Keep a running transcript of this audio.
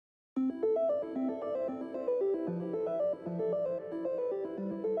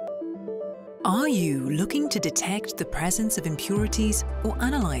Are you looking to detect the presence of impurities or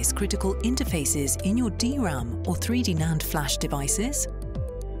analyze critical interfaces in your DRAM or 3D NAND flash devices?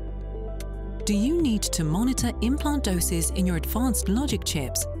 Do you need to monitor implant doses in your advanced logic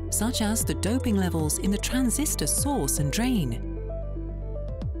chips, such as the doping levels in the transistor source and drain?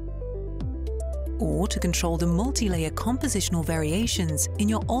 Or to control the multi-layer compositional variations in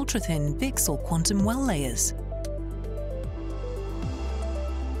your ultra-thin VIX or quantum well layers?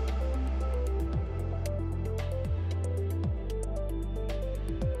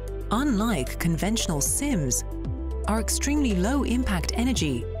 Unlike conventional SIMS, our extremely low impact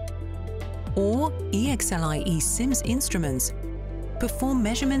energy or EXLIE SIMS instruments perform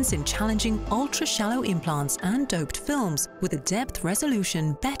measurements in challenging ultra-shallow implants and doped films with a depth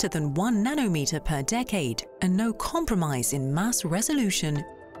resolution better than 1 nanometer per decade and no compromise in mass resolution,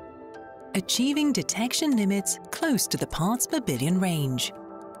 achieving detection limits close to the parts per billion range.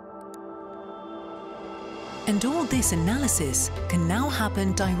 And all this analysis can now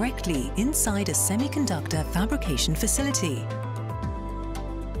happen directly inside a semiconductor fabrication facility.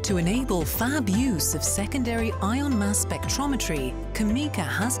 To enable fab use of secondary ion mass spectrometry, CAMECA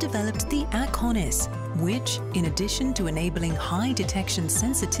has developed the AKONIS, which, in addition to enabling high detection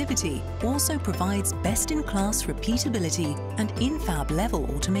sensitivity, also provides best-in-class repeatability and in-fab level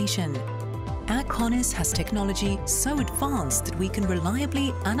automation. AKONIS has technology so advanced that we can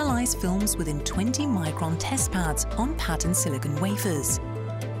reliably analyze films within 20-micron test pads on patterned silicon wafers.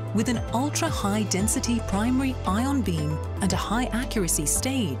 With an ultra-high density primary ion beam and a high-accuracy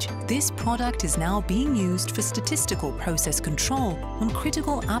stage, this product is now being used for statistical process control on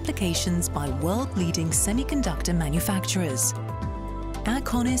critical applications by world-leading semiconductor manufacturers.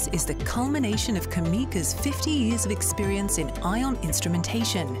 AKONIS is the culmination of CAMECA's 50 years of experience in ion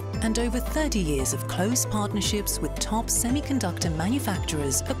instrumentation and over 30 years of close partnerships with top semiconductor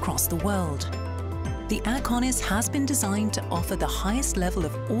manufacturers across the world. The AKONIS has been designed to offer the highest level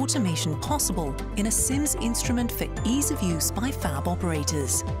of automation possible in a SIMS instrument for ease of use by fab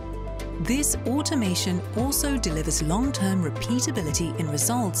operators. This automation also delivers long-term repeatability in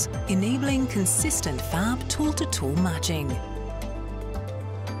results, enabling consistent fab tool-to-tool matching.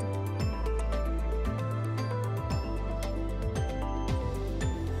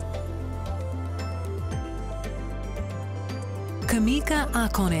 CAMECA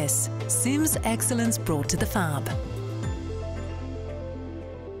AKONIS, SIMS excellence brought to the fab.